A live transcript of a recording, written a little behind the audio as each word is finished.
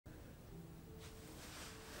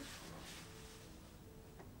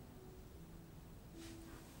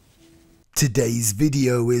Today's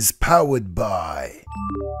video is powered by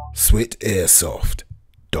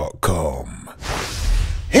SwitAirsoft.com.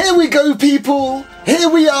 Here we go, people! Here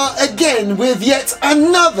we are again with yet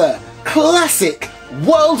another classic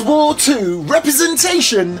World War II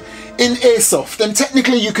representation in airsoft, and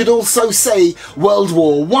technically you could also say World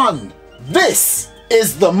War I. This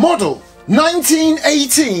is the model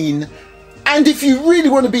 1918, and if you really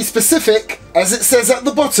want to be specific, as it says at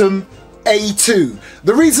the bottom, A2.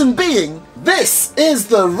 The reason being, this is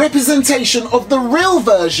the representation of the real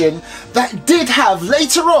version that did have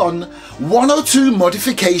later on one or two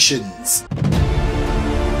modifications.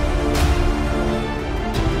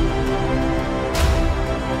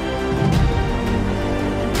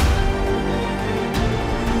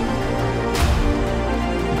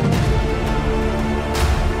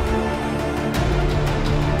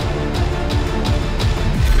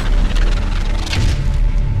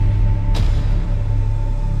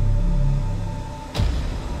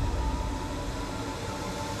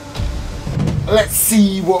 Let's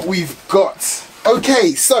see what we've got.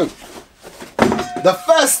 Okay, so the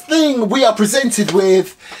first thing we are presented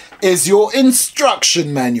with is your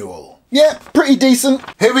instruction manual. Yeah, pretty decent.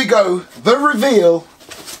 Here we go, the reveal.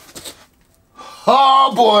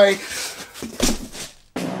 Oh boy.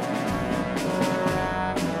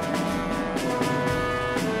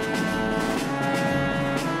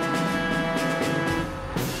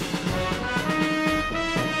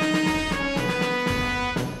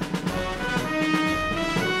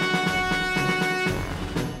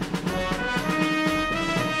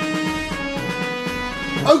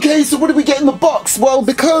 Okay, so what do we get in the box? Well,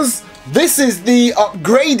 because this is the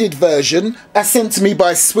upgraded version as sent to me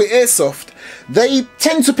by Swit Airsoft, they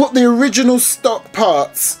tend to put the original stock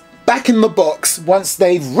parts back in the box once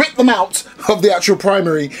they've ripped them out of the actual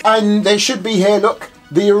primary. And they should be here, look,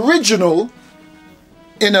 the original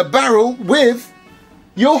in a barrel with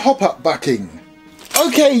your hop-up backing.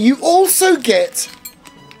 Okay, you also get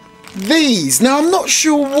these. Now, I'm not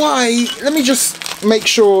sure why. Let me just make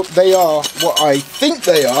sure they are what I think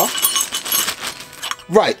they are.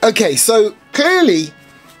 Right, okay, so clearly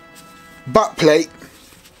butt plate,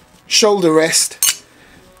 shoulder rest,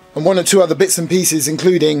 and one or two other bits and pieces,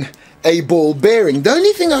 including a ball bearing. The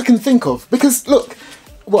only thing I can think of, because look,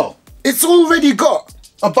 well, it's already got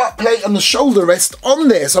a butt plate and the shoulder rest on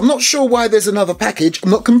there, so I'm not sure why there's another package.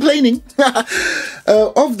 I'm not complaining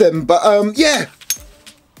of them, but yeah,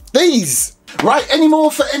 these. Right, any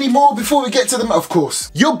more before we get to them? Of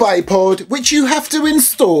course, your bipod, which you have to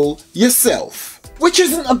install yourself. Which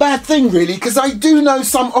isn't a bad thing really, because I do know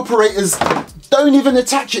some operators don't even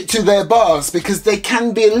attach it to their bars because they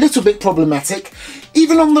can be a little bit problematic.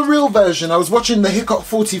 Even on the real version, I was watching the Hiccup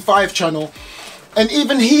 45 channel, and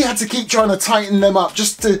even he had to keep trying to tighten them up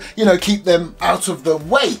just to, you know, keep them out of the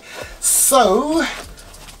way. So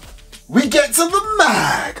we get to the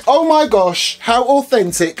mag. Oh my gosh, how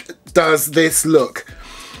authentic does this look?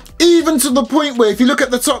 Even to the point where if you look at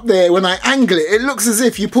the top there, when I angle it, it looks as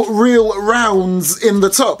if you put real rounds in the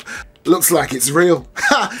top. Looks like it's real.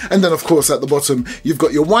 And then of course at the bottom, you've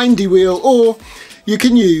got your windy wheel, or you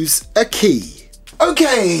can use a key.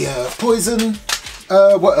 Okay, poison,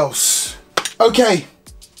 what else? Okay,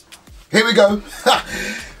 here we go.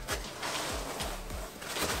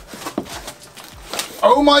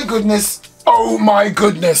 Oh my goodness,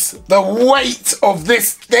 the weight of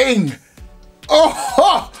this thing.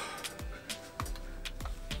 Oh!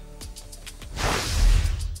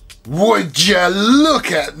 Would you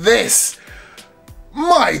look at this?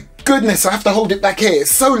 My goodness, I have to hold it back here.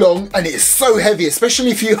 It's so long and it's so heavy, especially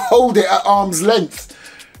if you hold it at arm's length.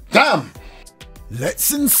 Damn!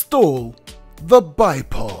 Let's install the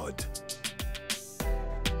bipod.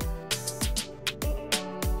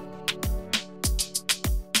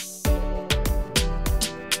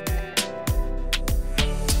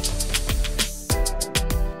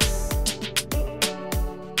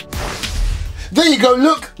 There you go,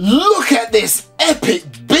 look at this epic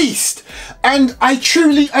beast. And I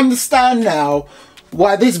truly understand now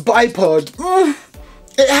why this bipod,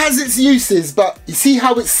 it has its uses, but you see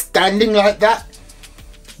how it's standing like that?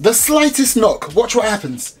 The slightest knock, watch what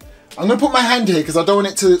happens. I'm gonna put my hand here because I don't want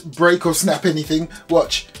it to break or snap anything.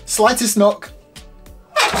 Watch, slightest knock.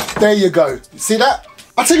 There you go, see that?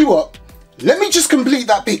 I'll tell you what, let me just complete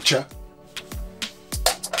that picture.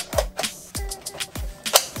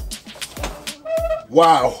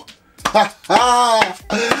 Wow. I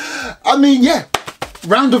mean, yeah,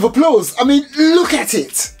 round of applause. I mean, look at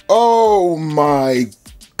it. Oh my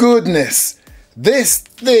goodness. This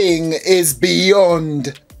thing is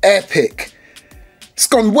beyond epic. It's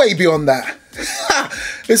gone way beyond that.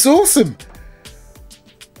 It's awesome.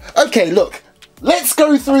 Okay, look, let's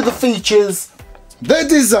go through the features, the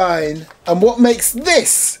design, and what makes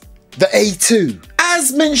this the A2.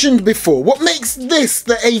 As mentioned before, what makes this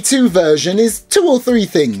the A2 version is 2 or 3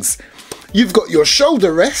 things. You've got your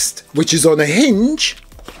shoulder rest, which is on a hinge.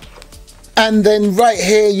 And then right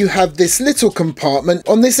here you have this little compartment.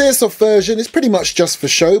 On this Airsoft version, it's pretty much just for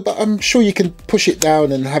show, but I'm sure you can push it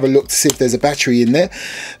down and have a look to see if there's a battery in there.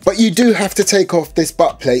 But you do have to take off this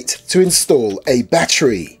butt plate to install a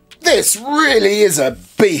battery. This really is a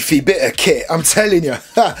beefy bit of kit, I'm telling you.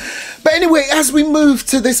 But anyway, as we move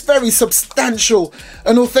to this very substantial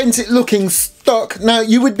and authentic looking stock, now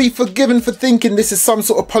you would be forgiven for thinking this is some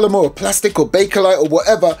sort of polymer or plastic or Bakelite or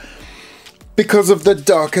whatever, because of the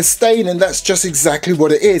darker stain, and that's just exactly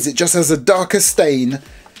what it is. It just has a darker stain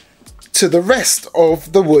to the rest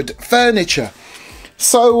of the wood furniture.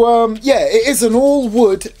 So yeah, it is an all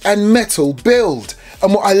wood and metal build.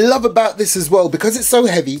 And what I love about this as well, because it's so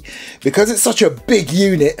heavy, because it's such a big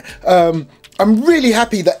unit, I'm really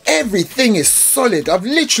happy that everything is solid. I've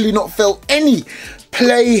literally not felt any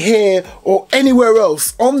play here or anywhere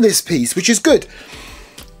else on this piece, which is good.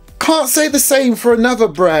 Can't say the same for another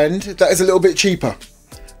brand that is a little bit cheaper.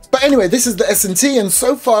 But anyway, this is the S&T, and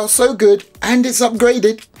so far so good, and it's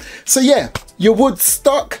upgraded. So yeah, your wood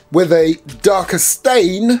stock with a darker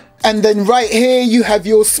stain, and then right here you have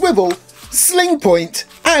your swivel, sling point,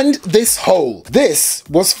 and this hole. This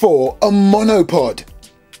was for a monopod.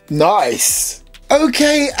 Nice.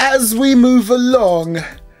 Okay, as we move along,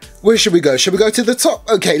 where should we go? Should we go to the top?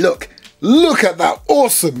 Okay, look at that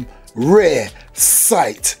awesome rear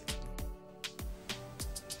sight.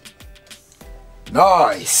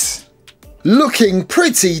 Nice. Looking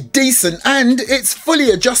pretty decent, and it's fully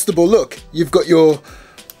adjustable. Look, you've got your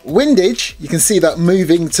windage. You can see that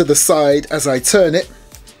moving to the side as I turn it.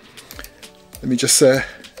 Let me just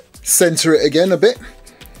center it again a bit.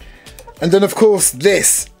 And then of course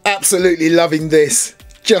this, absolutely loving this,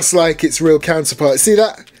 just like its real counterpart. See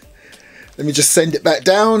that? Let me just send it back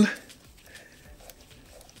down.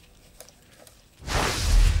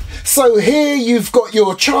 So here you've got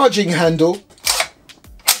your charging handle,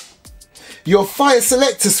 your fire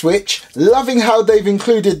selector switch, loving how they've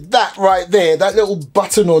included that right there, that little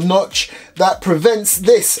button or notch that prevents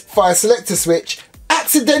this fire selector switch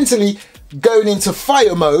accidentally going into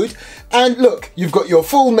fire mode. And look, you've got your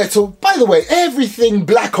full metal. By the way, everything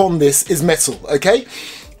black on this is metal, okay?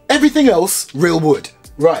 Everything else, real wood.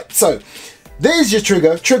 Right, so there's your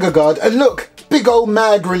trigger guard, and look, big old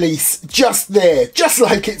mag release just there, just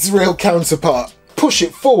like its real counterpart. Push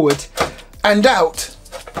it forward and out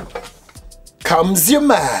comes your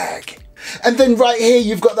mag. And then right here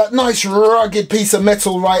you've got that nice rugged piece of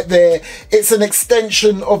metal right there. It's an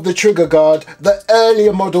extension of the trigger guard. The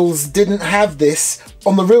earlier models didn't have this,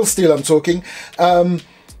 on the real steel I'm talking.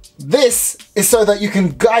 This is so that you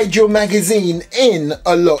can guide your magazine in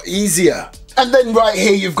a lot easier. And then right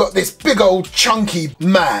here you've got this big old chunky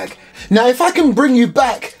mag. Now if I can bring you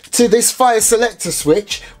back to this fire selector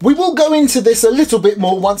switch, we will go into this a little bit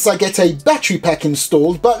more once I get a battery pack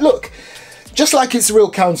installed, but look, just like its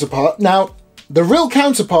real counterpart. Now, the real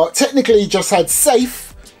counterpart technically just had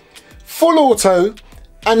safe, full auto,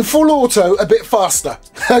 and full auto a bit faster,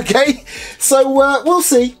 okay? So we'll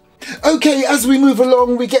see. Okay, as we move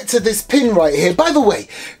along, we get to this pin right here. By the way,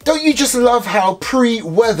 don't you just love how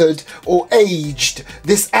pre-weathered or aged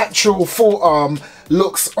this actual forearm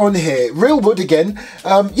looks on here? Real wood again.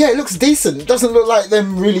 Yeah, it looks decent. It doesn't look like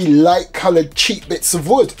them really light coloured cheap bits of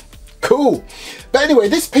wood. Cool. But anyway,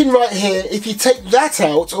 this pin right here, if you take that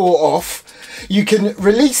out or off, you can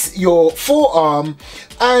release your forearm,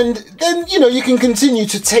 and then, you know, you can continue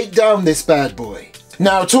to take down this bad boy.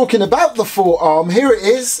 Now, talking about the forearm, here it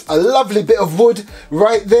is, a lovely bit of wood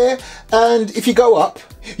right there. And if you go up,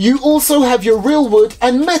 you also have your real wood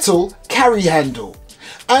and metal carry handle.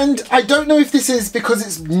 And I don't know if this is because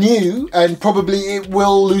it's new, and probably it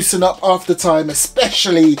will loosen up after time,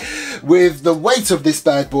 especially with the weight of this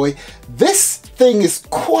bad boy. This thing is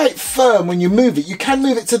quite firm when you move it. You can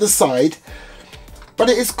move it to the side, but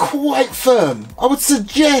it is quite firm. I would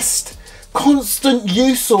suggest constant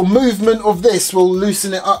use or movement of this will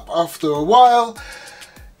loosen it up after a while.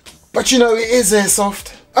 But you know, it is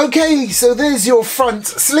airsoft. Okay, so there's your front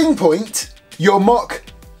sling point, your mock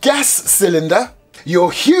gas cylinder,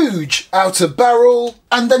 your huge outer barrel,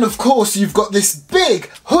 and then of course you've got this big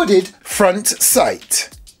hooded front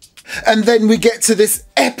sight. And then we get to this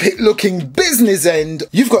epic looking business end.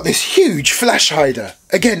 You've got this huge flash hider.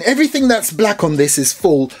 Again, everything that's black on this is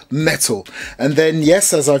full metal. And then,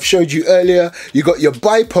 yes, as I've showed you earlier, you got your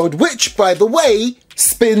bipod, which, by the way,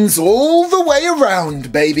 spins all the way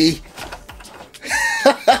around, baby.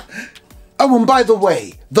 Oh, and by the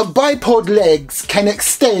way, the bipod legs can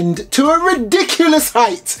extend to a ridiculous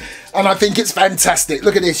height, and I think it's fantastic.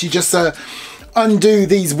 Look at this, you just undo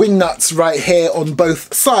these wing nuts right here on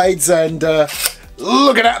both sides, and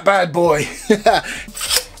look at that bad boy. Look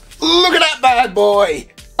at that bad boy.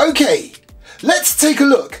 Okay, let's take a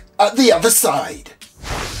look at the other side.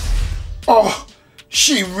 Oh,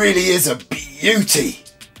 she really is a beauty.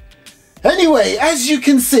 Anyway, as you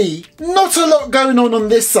can see, not a lot going on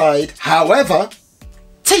this side. However,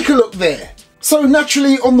 take a look there. So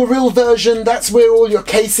naturally on the real version, that's where all your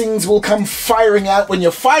casings will come firing out when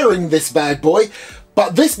you're firing this bad boy.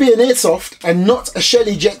 But this being airsoft and not a shell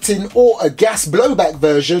ejecting or a gas blowback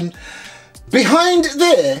version, behind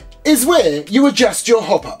there is where you adjust your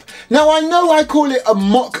hop up. Now I know I call it a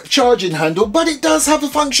mock charging handle, but it does have a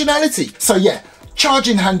functionality. So yeah,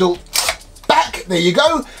 charging handle back, there you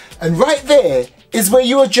go. And right there is where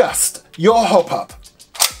you adjust your hop up.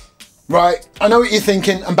 Right, I know what you're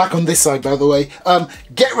thinking. I'm back on this side, by the way.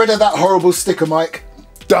 Get rid of that horrible sticker mic.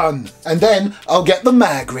 Done. And then I'll get the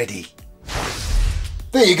mag ready.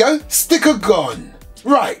 There you go, sticker gone.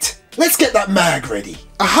 Right, let's get that mag ready.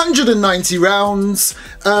 190 rounds.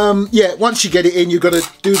 Yeah, once you get it in, you've got to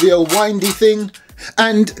do the old windy thing.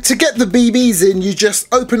 And to get the BBs in, you just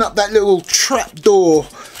open up that little trap door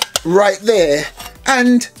right there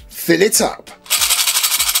and fill it up.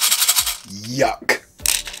 Yuck.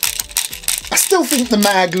 I still think the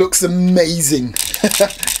mag looks amazing.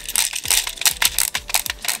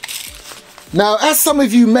 Now, as some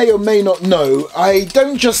of you may or may not know, I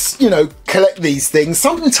don't just, collect these things.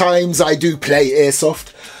 Sometimes I do play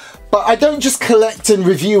airsoft, but I don't just collect and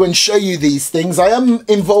review and show you these things. I am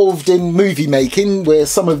involved in movie making, where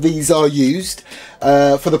some of these are used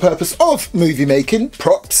for the purpose of movie making,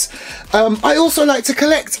 props. I also like to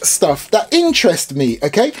collect stuff that interests me,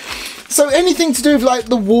 okay? So anything to do with like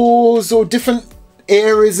the wars or different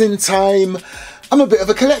eras in time, I'm a bit of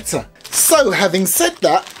a collector. So having said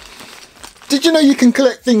that, did you know you can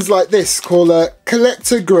collect things like this called a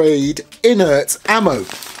collector grade inert ammo?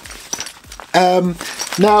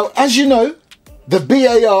 Now, as you know, the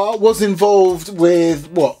BAR was involved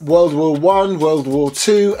with what, World War I, World War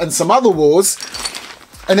II, and some other wars.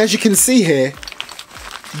 And as you can see here,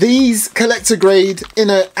 these collector grade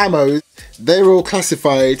inert ammo, they're all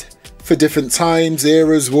classified for different times,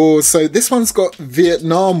 eras, wars. So this one's got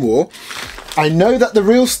Vietnam War. I know that the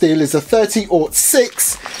real steel is a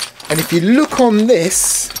 30-06, and if you look on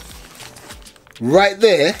this, right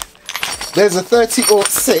there, there's a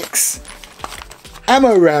 30-06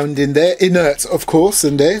 ammo round in there, inert of course,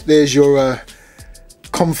 and there's your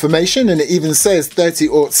confirmation, and it even says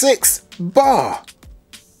 30-06 bar.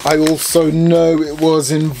 I also know it was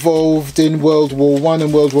involved in World War I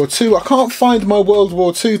and World War II. I can't find my World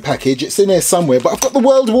War II package, it's in there somewhere, but I've got the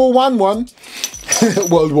World War I one.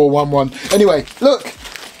 World War I one. Anyway, look,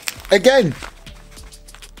 again,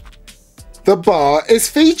 the bar is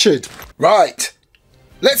featured. Right,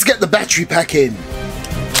 let's get the battery pack in.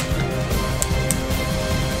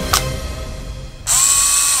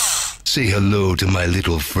 Say hello to my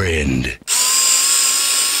little friend.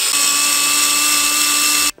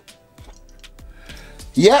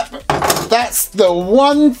 Yep, that's the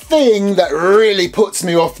one thing that really puts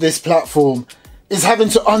me off this platform, is having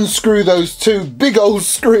to unscrew those two big old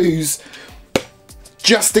screws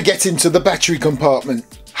just to get into the battery compartment.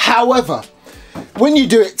 However, when you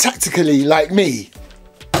do it tactically like me,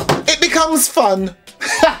 it becomes fun.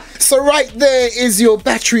 So right there is your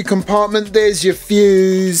battery compartment, there's your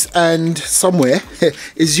fuse, and somewhere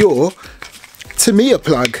is your Tamiya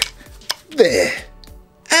plug. There.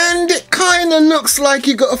 And it kind of looks like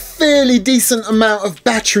you've got a fairly decent amount of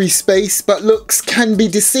battery space, but looks can be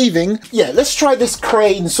deceiving. Yeah, let's try this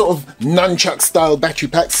crane sort of nunchuck style battery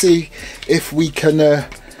pack, see if we can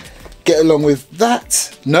get along with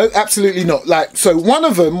that. No, absolutely not. Like, so one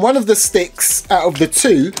of the sticks out of the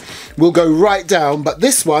two will go right down, but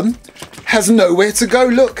this one has nowhere to go,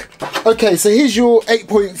 look. Okay, so here's your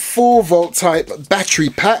 8.4 volt type battery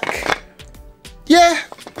pack. Yeah,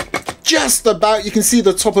 just about. You can see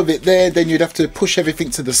the top of it there, then you'd have to push everything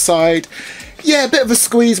to the side. Yeah, a bit of a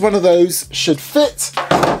squeeze, one of those should fit.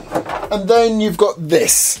 And then you've got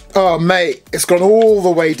this. Oh mate, it's gone all the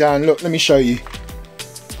way down. Look, let me show you.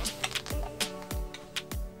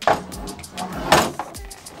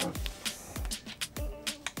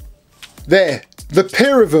 There, the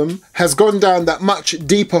pair of them has gone down that much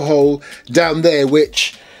deeper hole down there,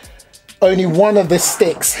 which only one of the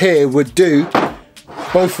sticks here would do.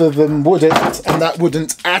 Both of them wouldn't, and that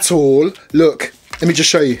wouldn't at all. Look, let me just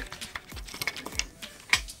show you.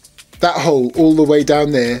 That hole all the way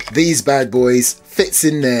down there, these bad boys, fits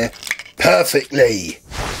in there perfectly.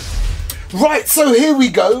 Right, so here we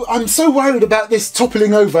go. I'm so worried about this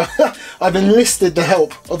toppling over. I've enlisted the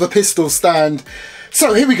help of a pistol stand.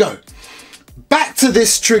 So here we go. Back to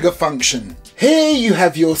this trigger function. Here you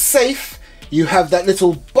have your safe. You have that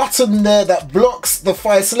little button there that blocks the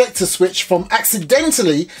fire selector switch from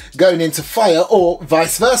accidentally going into fire, or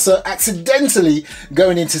vice versa, accidentally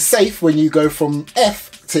going into safe when you go from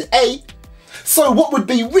F to A. So what would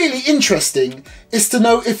be really interesting is to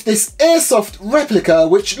know if this Airsoft replica,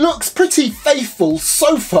 which looks pretty faithful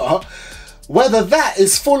so far, whether that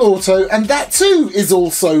is full auto and that too is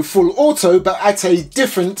also full auto but at a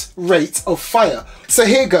different rate of fire. So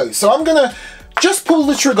here goes. So I'm gonna just pull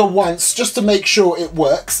the trigger once just to make sure it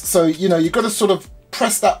works. So, you know, you've got to sort of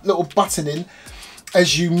press that little button in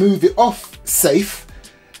as you move it off safe.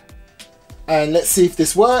 And let's see if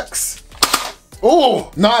this works.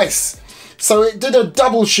 Oh, nice. So it did a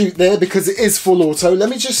double shoot there because it is full auto. Let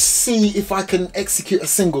me just see if I can execute a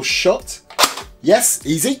single shot. Yes,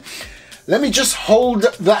 easy. Let me just hold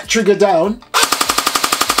that trigger down.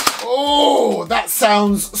 Oh, that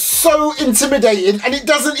sounds so intimidating, and it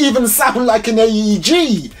doesn't even sound like an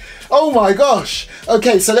AEG. Oh my gosh.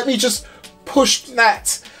 Okay, so let me just push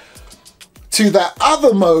that to that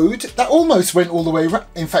other mode. That almost went all the way around.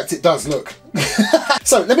 In fact, it does, look.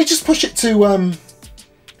 So let me just push it to,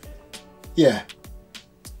 yeah,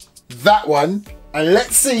 that one. And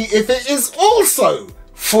let's see if it is also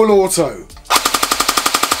full auto.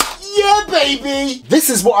 Yeah, baby. This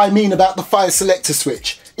is what I mean about the fire selector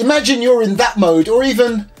switch. Imagine you're in that mode, or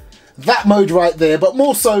even that mode right there, but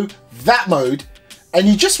more so that mode, and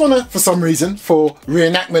you just want to, for some reason, for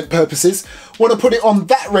reenactment purposes, want to put it on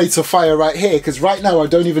that rate of fire right here, because right now I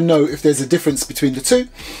don't even know if there's a difference between the two.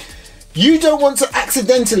 You don't want to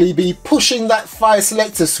accidentally be pushing that fire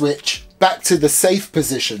selector switch back to the safe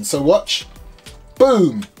position. So watch.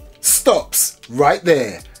 Boom. Stops right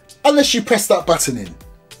there. Unless you press that button in.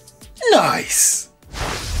 Nice.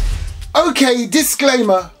 Okay,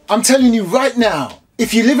 disclaimer. I'm telling you right now,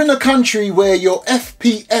 if you live in a country where your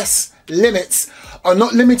FPS limits are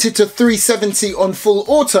not limited to 370 on full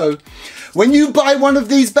auto, when you buy one of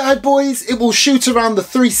these bad boys, it will shoot around the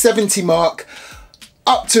 370 mark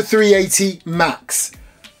up to 380 max.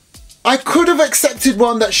 I could have accepted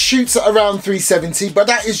one that shoots at around 370, but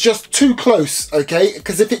that is just too close, okay?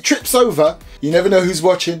 Because if it trips over, you never know who's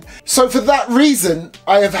watching. So for that reason,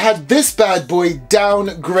 I have had this bad boy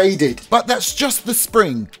downgraded. But that's just the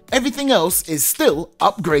spring. Everything else is still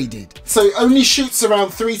upgraded. So it only shoots around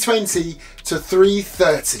 320 to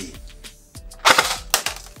 330.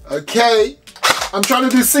 Okay, I'm trying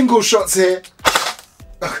to do single shots here.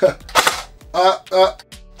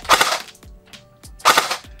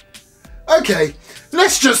 Okay,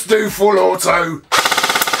 let's just do full auto.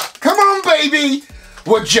 Come on, baby.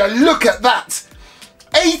 Would you look at that?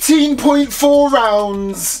 18.4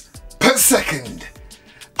 rounds per second.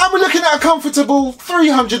 And we're looking at a comfortable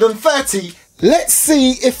 330. Let's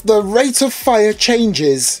see if the rate of fire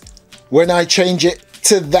changes when I change it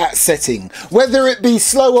to that setting. Whether it be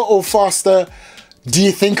slower or faster, do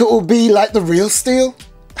you think it will be like the real steel?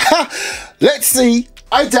 Ha! Let's see.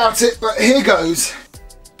 I doubt it, but here goes.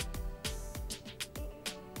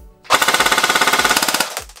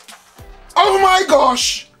 Oh my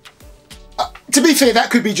gosh! To be fair, that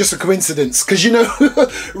could be just a coincidence, because you know,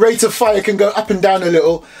 rate of fire can go up and down a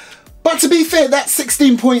little. But to be fair, that's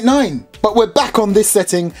 16.9. But we're back on this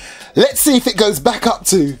setting. Let's see if it goes back up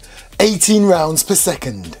to 18 rounds per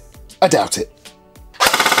second. I doubt it.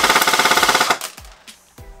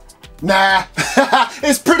 Nah,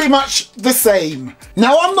 it's pretty much the same.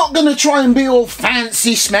 Now, I'm not going to try and be all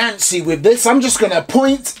fancy schmancy with this. I'm just going to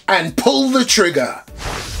point and pull the trigger.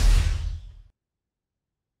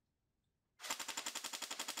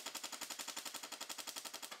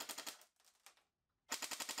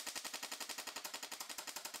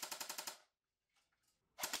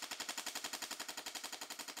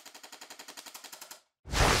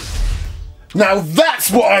 Now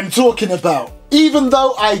that's what I'm talking about. Even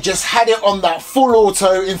though I just had it on that full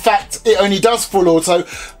auto, in fact, it only does full auto,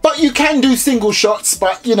 but you can do single shots,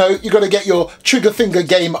 but you know, you got to get your trigger finger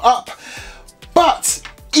game up. But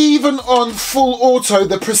even on full auto,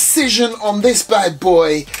 the precision on this bad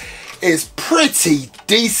boy is pretty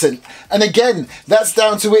decent. And again, that's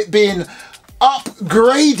down to it being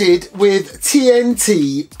upgraded with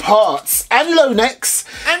TNT parts and low necks.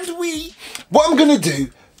 And what I'm gonna do,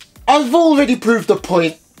 I've already proved the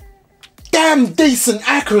point. Damn decent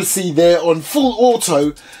accuracy there on full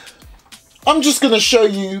auto. I'm just going to show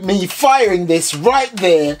you me firing this right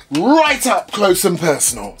there, right up close and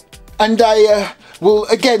personal. And I will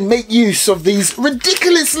again make use of these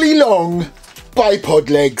ridiculously long bipod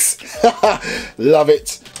legs. Love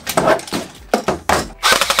it.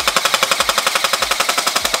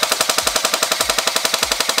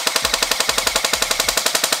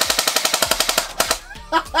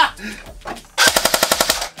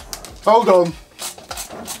 Hold on.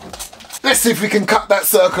 Let's see if we can cut that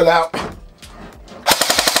circle out.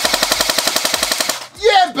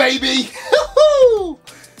 Yeah, baby!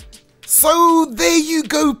 So there you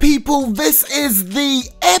go, people. This is the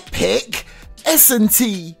epic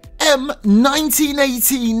S&T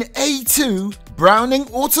M1918A2 Browning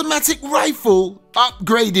automatic rifle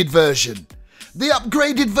upgraded version. The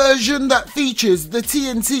upgraded version that features the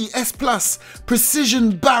TNT S Plus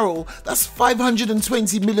precision barrel that's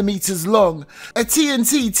 520mm long, a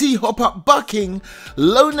TNT T-hop-up bucking,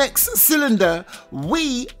 low-neck cylinder,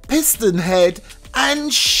 wee piston head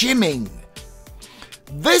and shimming.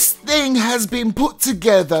 This thing has been put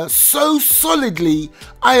together so solidly,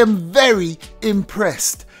 I am very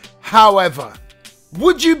impressed. However,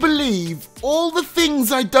 would you believe all the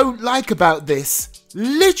things I don't like about this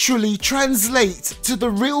literally translate to the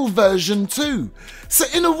real version too? So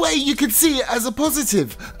in a way you could see it as a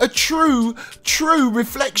positive, a true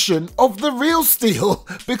reflection of the real steel,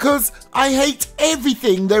 because I hate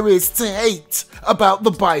everything there is to hate about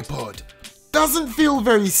the bipod. Doesn't feel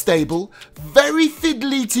very stable, very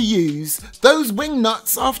fiddly to use. Those wing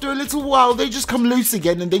nuts, after a little while, they just come loose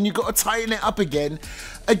again and then you've got to tighten it up again.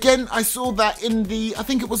 Again, I saw that in the, I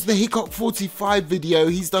think it was the Hickok 45 video.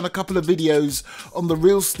 He's done a couple of videos on the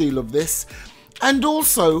real steel of this. And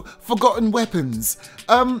also, forgotten weapons.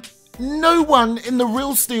 No one in the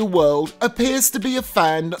real steel world appears to be a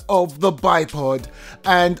fan of the bipod.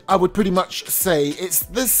 And I would pretty much say it's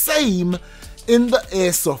the same in the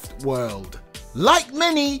airsoft world. Like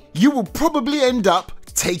many, you will probably end up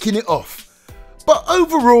taking it off. But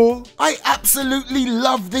overall, I absolutely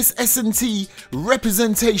love this S&T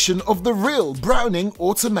representation of the real Browning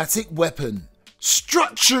automatic weapon.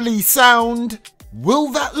 Structurally sound. Will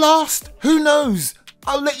that last? Who knows?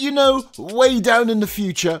 I'll let you know way down in the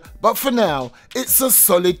future, but for now, it's a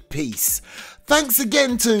solid piece. Thanks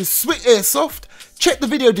again to Swit Airsoft. Check the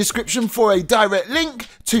video description for a direct link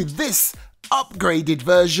to this upgraded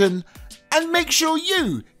version, and make sure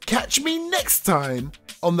you catch me next time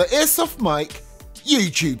on the Airsoft Mike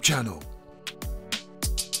YouTube channel.